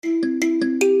Good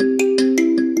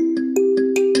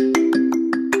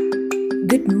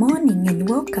morning and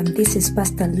welcome. This is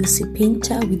Pastor Lucy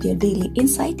Painter with your daily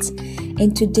insights,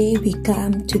 and today we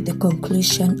come to the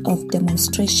conclusion of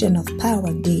Demonstration of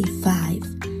Power Day 5.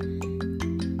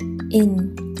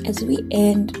 As we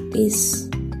end this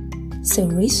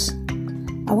series,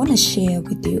 I want to share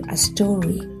with you a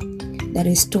story that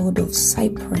is told of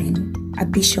Cyprian, a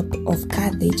bishop of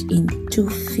Carthage in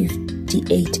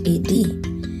 258 AD,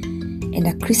 and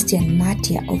a Christian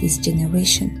martyr of his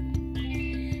generation.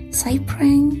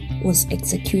 Cyprian was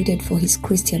executed for his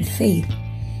Christian faith,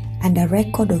 and a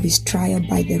record of his trial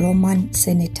by the Roman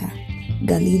senator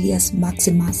Gallienus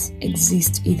Maximus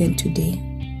exists even today.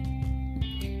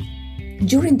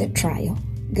 During the trial,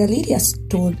 Gallienus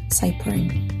told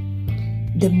Cyprian,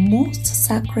 "The most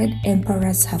sacred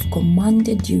emperors have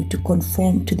commanded you to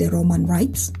conform to the Roman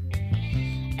rites."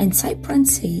 And Cyprian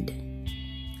said,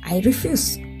 "I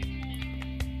refuse."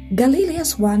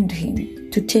 Gallienus warned him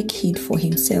to take heed for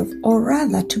himself, or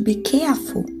rather to be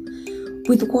careful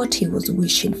with what he was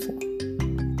wishing for.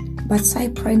 But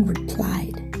Cyprian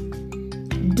replied,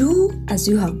 "Do as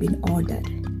you have been ordered.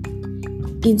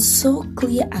 In so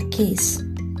clear a case,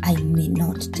 I may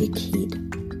not take heed."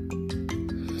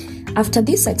 After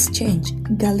this exchange,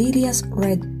 Gallienus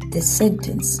read the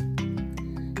sentence,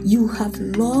 "You have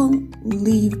long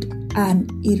lived an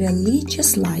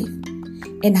irreligious life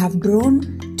and have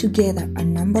drawn together a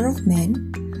number of men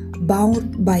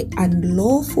bound by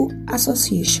unlawful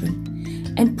association,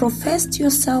 and professed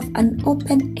yourself an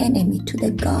open enemy to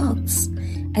the gods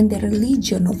and the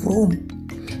religion of Rome,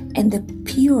 and the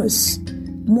purest,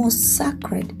 most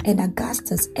sacred and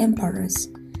august emperors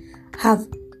have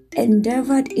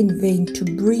endeavored in vain to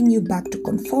bring you back to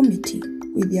conformity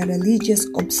with their religious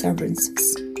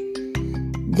observances.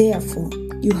 Therefore,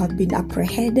 you have been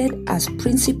apprehended as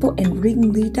principal and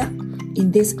ringleader in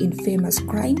these infamous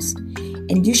crimes,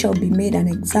 and you shall be made an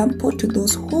example to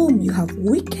those whom you have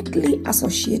wickedly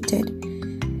associated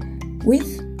with.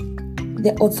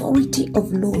 The authority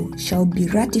of law shall be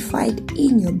ratified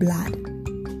in your blood.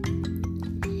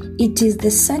 It is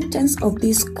the sentence of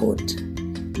this court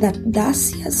that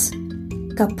Decius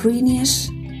Caprinius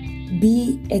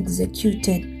be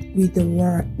executed with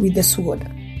the sword."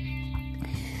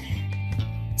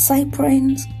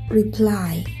 Cyprian's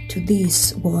reply to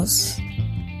this was,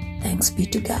 "Thanks be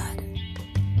to God."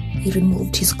 He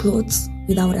removed his clothes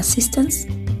without assistance.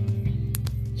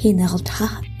 He knelt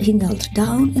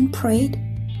down and prayed.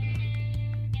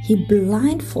 He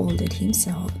blindfolded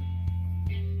himself,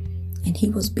 and he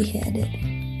was beheaded.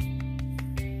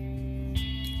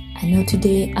 I know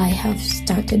today I have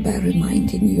started by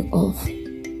reminding you of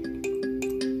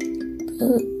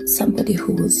somebody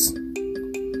who was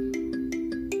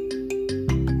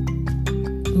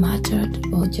martyred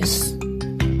or just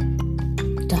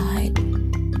died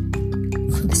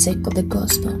for the sake of the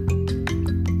gospel.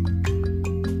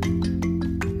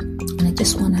 And I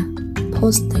just want to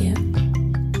pause there.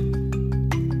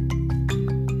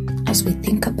 As we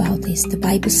think about this, the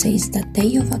Bible says that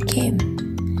they overcame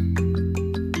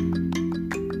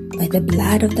by the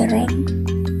blood of the Lamb,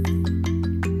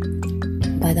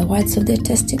 by the words of their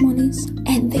testimonies,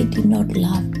 and they did not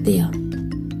love their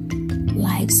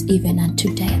lives even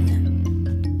unto death.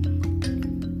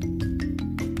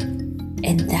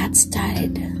 And that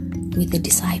started with the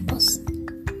disciples.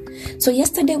 So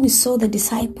yesterday we saw the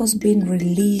disciples being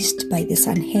released by the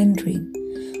Sanhedrin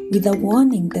with a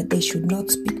warning that they should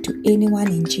not speak to anyone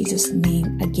in Jesus'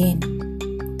 name again.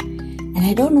 And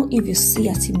I don't know if you see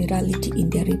a similarity in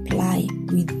their reply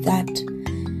with that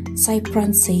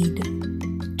Cyprian said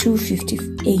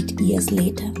 258 years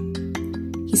later.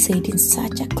 He said, "In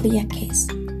such a clear case,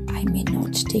 I may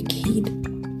not take heed."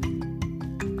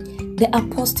 The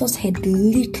apostles had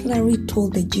literally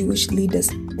told the Jewish leaders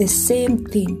the same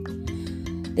thing.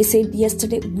 They said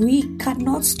yesterday, "We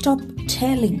cannot stop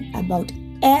telling about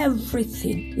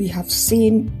everything we have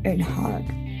seen and heard."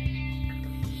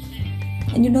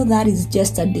 And that is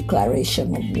just a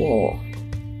declaration of war.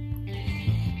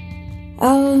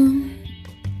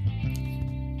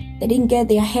 They didn't get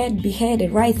their head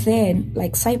beheaded right then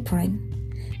like Cyprian.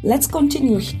 Let's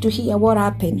continue to hear what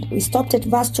happened. We stopped at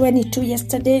verse 22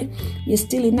 yesterday. We're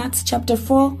still in Acts chapter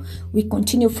 4. We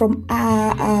continue from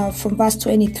verse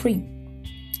 23.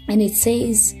 And it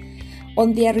says,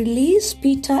 "On their release,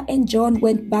 Peter and John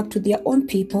went back to their own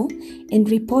people and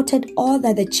reported all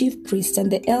that the chief priests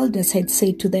and the elders had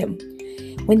said to them.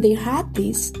 When they heard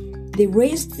this, they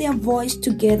raised their voice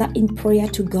together in prayer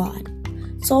to God.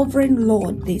 "Sovereign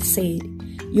Lord," they said,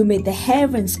 "you made the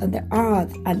heavens and the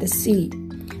earth and the sea.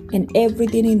 and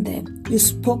everything in them. You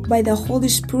spoke by the Holy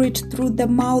Spirit through the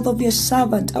mouth of your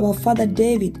servant, our father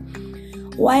David.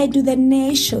 Why do the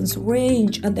nations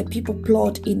rage and the people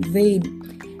plot in vain?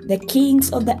 The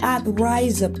kings of the earth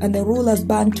rise up, and the rulers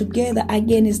band together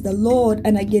against the Lord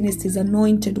and against his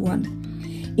anointed one.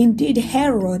 Indeed,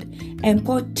 Herod and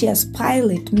Pontius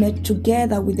Pilate met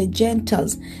together with the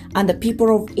Gentiles and the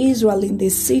people of Israel in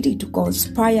this city to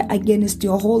conspire against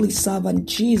your holy servant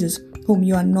Jesus, whom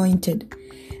you anointed.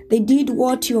 They did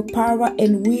what your power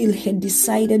and will had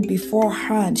decided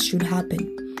beforehand should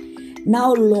happen.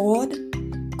 Now, Lord,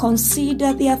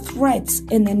 consider their threats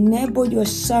and enable your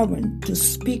servant to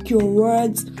speak your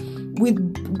words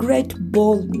with great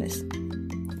boldness.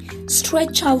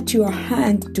 Stretch out your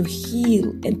hand to heal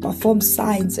and perform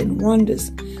signs and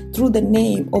wonders through the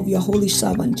name of your holy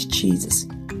servant Jesus.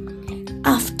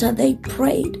 After they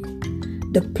prayed,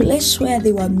 the place where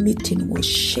they were meeting was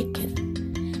shaken,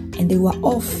 and they were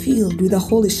all filled with the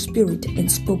Holy Spirit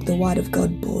and spoke the word of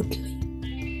God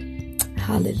boldly.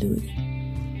 Hallelujah.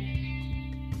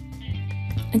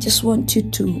 I just want you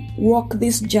to walk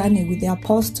this journey with the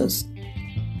apostles.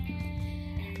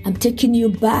 I'm taking you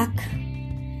back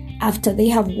after they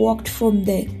have walked from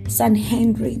the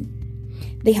Sanhedrin.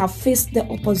 They have faced the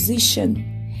opposition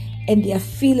and they are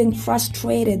feeling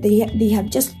frustrated. They have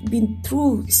just been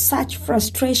through such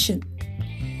frustration.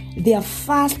 Their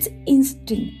first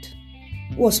instinct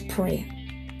was prayer.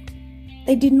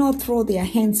 They did not throw their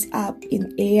hands up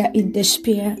in air in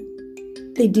despair.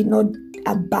 They did not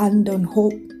abandon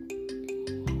hope.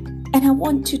 And I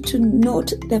want you to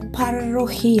note the parallel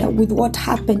here with what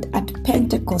happened at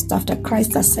Pentecost after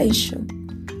Christ's ascension.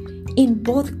 In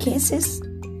both cases,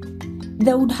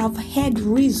 they would have had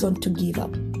reason to give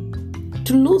up,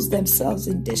 to lose themselves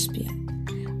in despair.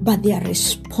 But their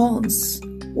response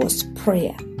was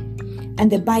prayer.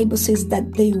 And the Bible says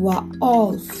that they were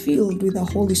all filled with the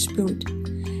Holy Spirit.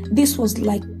 This was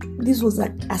like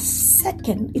a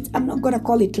second, I'm not going to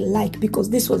call it like, because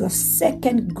this was a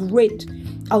second great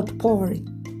outpouring.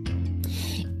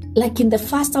 Like in the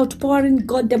first outpouring,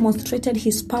 God demonstrated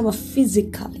his power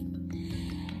physically.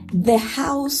 The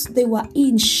house they were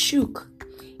in shook.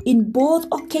 In both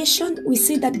occasions, we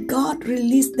see that God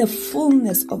released the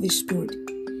fullness of his Spirit.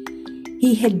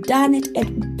 He had done it at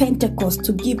Pentecost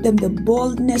to give them the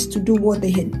boldness to do what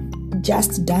they had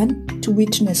just done, to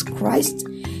witness Christ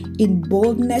in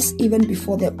boldness even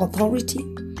before the authority.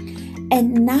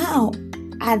 And now,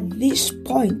 at this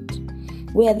point,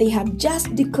 where they have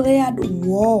just declared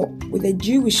war with the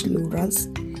Jewish rulers,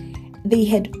 they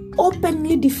had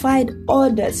openly defied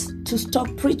orders to stop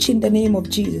preaching the name of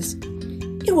Jesus.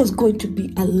 It was going to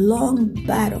be a long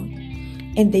battle,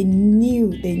 and they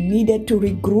knew they needed to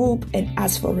regroup and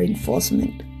ask for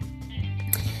reinforcement.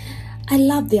 I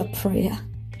love their prayer.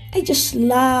 I just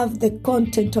love the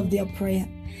content of their prayer.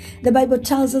 The Bible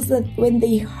tells us that when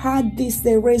they heard this,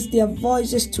 they raised their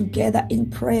voices together in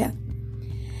prayer.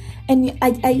 And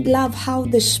I love how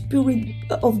the Spirit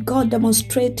of God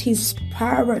demonstrates his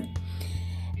power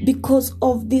because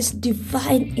of this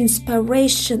divine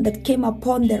inspiration that came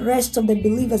upon the rest of the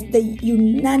believers. They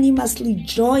unanimously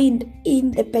joined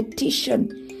in the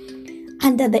petition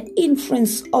under the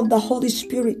influence of the Holy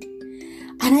Spirit.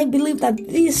 And I believe that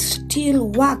this still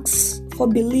works for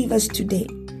believers today.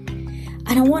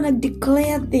 And I want to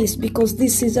declare this because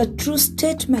this is a true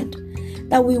statement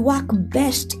that we work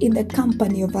best in the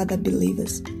company of other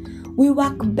believers. We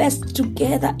work best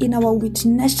together in our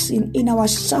witnessing, in our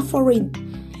suffering,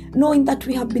 knowing that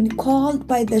we have been called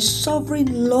by the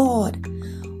sovereign Lord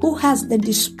who has the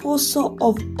disposal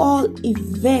of all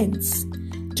events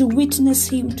to witness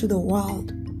him to the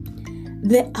world.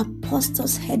 The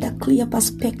apostles had a clear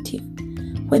perspective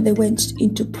when they went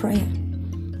into prayer.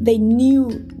 They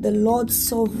knew the Lord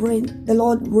sovereign, the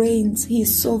Lord reigns, he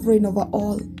is sovereign over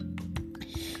all.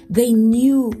 They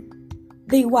knew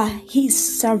they were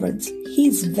his servants,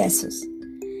 his vessels.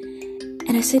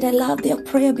 And I said, I love their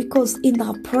prayer because in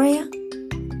their prayer,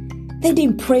 they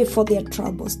didn't pray for their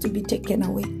troubles to be taken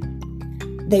away.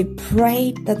 They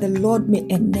prayed that the Lord may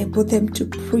enable them to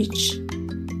preach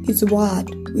his word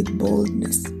with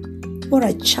boldness. What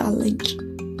a challenge.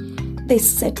 They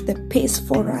set the pace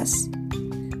for us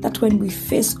that when we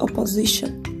face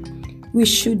opposition, we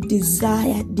should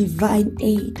desire divine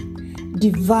aid,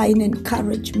 divine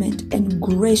encouragement, and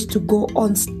grace to go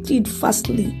on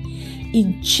steadfastly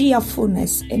in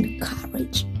cheerfulness and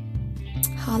courage.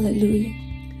 Hallelujah.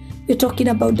 We're talking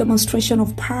about demonstration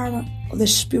of power of the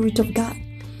Spirit of God.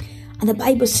 And the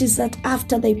Bible says that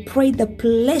after they prayed, the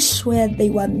place where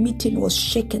they were meeting was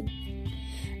shaken.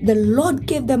 The Lord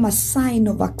gave them a sign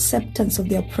of acceptance of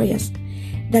their prayers.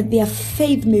 that their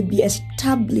faith may be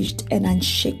established and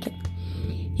unshaken.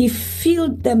 He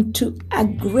filled them to a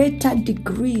greater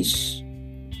degrees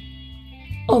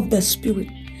of the Spirit.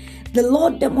 The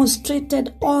Lord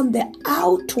demonstrated on the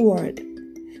outward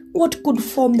what could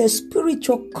form the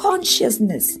spiritual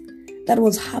consciousness that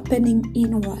was happening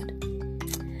inward.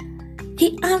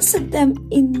 He answered them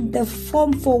in the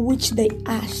form for which they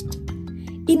asked,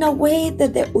 in a way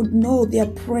that they would know their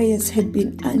prayers had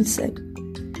been answered.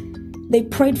 They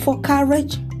prayed for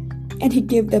courage, and He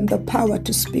gave them the power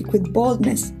to speak with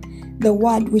boldness the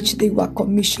word which they were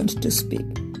commissioned to speak.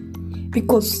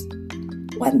 Because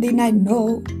one thing I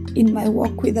know in my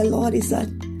walk with the Lord is that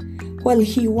while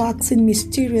He works in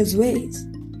mysterious ways,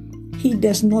 He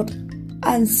does not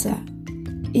answer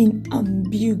in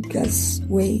ambiguous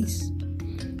ways.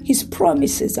 His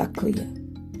promises are clear,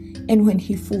 and when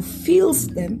He fulfills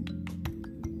them,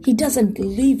 He doesn't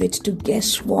leave it to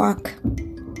guesswork.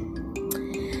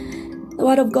 The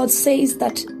Word of God says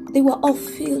that they were all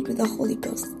filled with the Holy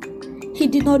Ghost. He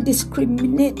did not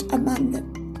discriminate among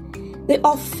them. They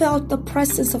all felt the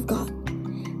presence of God.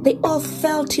 They all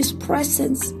felt His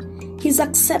presence, His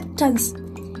acceptance.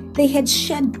 They had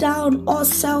shut down all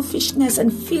selfishness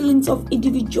and feelings of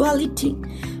individuality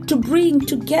to bring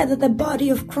together the body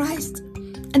of Christ.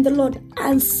 And the Lord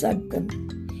answered them.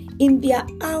 In their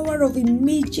hour of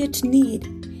immediate need,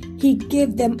 He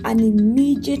gave them an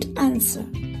immediate answer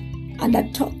and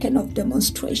a token of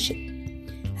demonstration.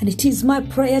 And it is my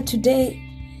prayer today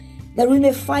that we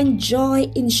may find joy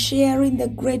in sharing the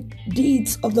great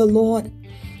deeds of the Lord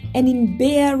and in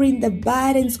bearing the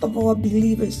burdens of our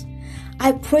believers.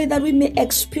 I pray that we may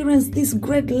experience this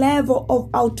great level of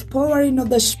outpouring of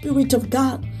the Spirit of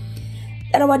God,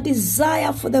 that our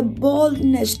desire for the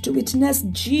boldness to witness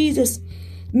Jesus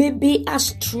may be as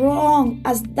strong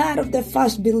as that of the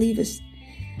first believers,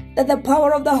 that the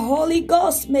power of the Holy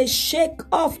Ghost may shake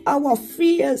off our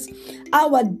fears,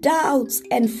 our doubts,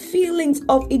 and feelings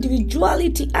of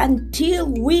individuality until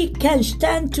we can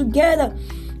stand together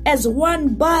as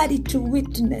one body to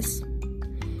witness.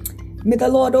 May the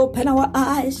Lord open our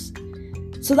eyes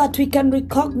so that we can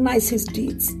recognize His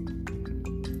deeds,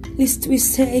 lest we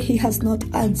say He has not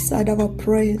answered our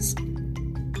prayers.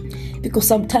 Because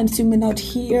sometimes you may not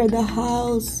hear the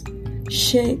house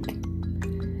shake,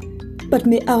 but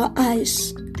may our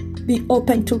eyes be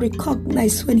open to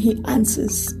recognize when He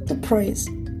answers the prayers.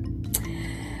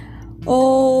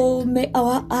 Oh, may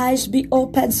our eyes be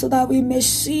open so that we may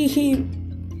see Him,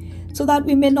 so that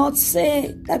we may not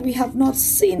say that we have not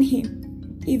seen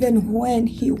Him, even when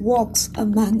He walks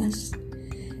among us.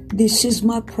 This is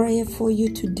my prayer for you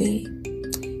today.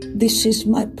 This is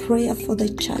my prayer for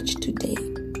the church today.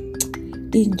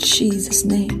 In Jesus'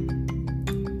 name,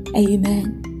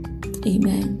 amen.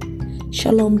 Amen.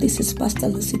 Shalom, this is Pastor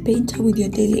Lucy Painter with your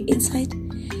daily insight,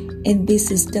 and this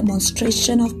is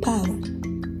Demonstration of Power,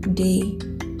 Day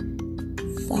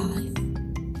 5.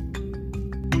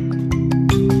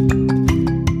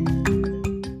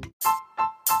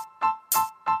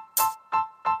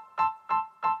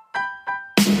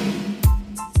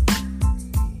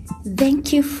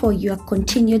 Thank you for your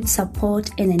continued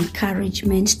support and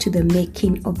encouragement to the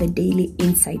making of the Daily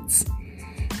Insights,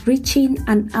 reaching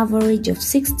an average of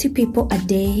 60 people a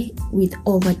day with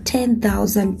over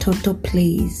 10,000 total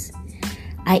plays.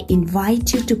 I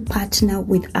invite you to partner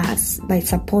with us by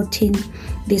supporting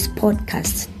this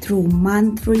podcast through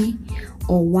monthly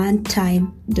or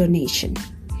one-time donation.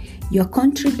 Your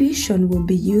contribution will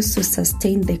be used to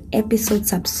sustain the episode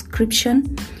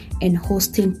subscription and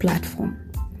hosting platform.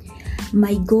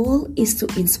 My goal is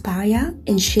to inspire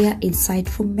and share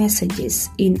insightful messages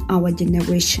in our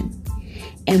generation,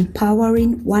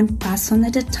 empowering one person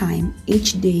at a time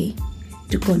each day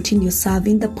to continue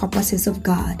serving the purposes of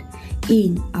God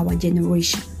in our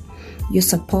generation. Your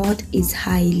support is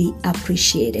highly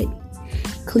appreciated.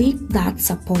 Click that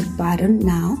support button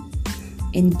now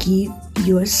and give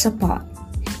your support.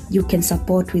 You can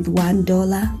support with $1,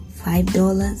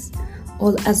 $5,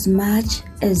 or as much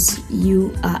as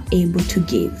you are able to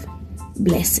give.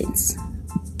 Blessings.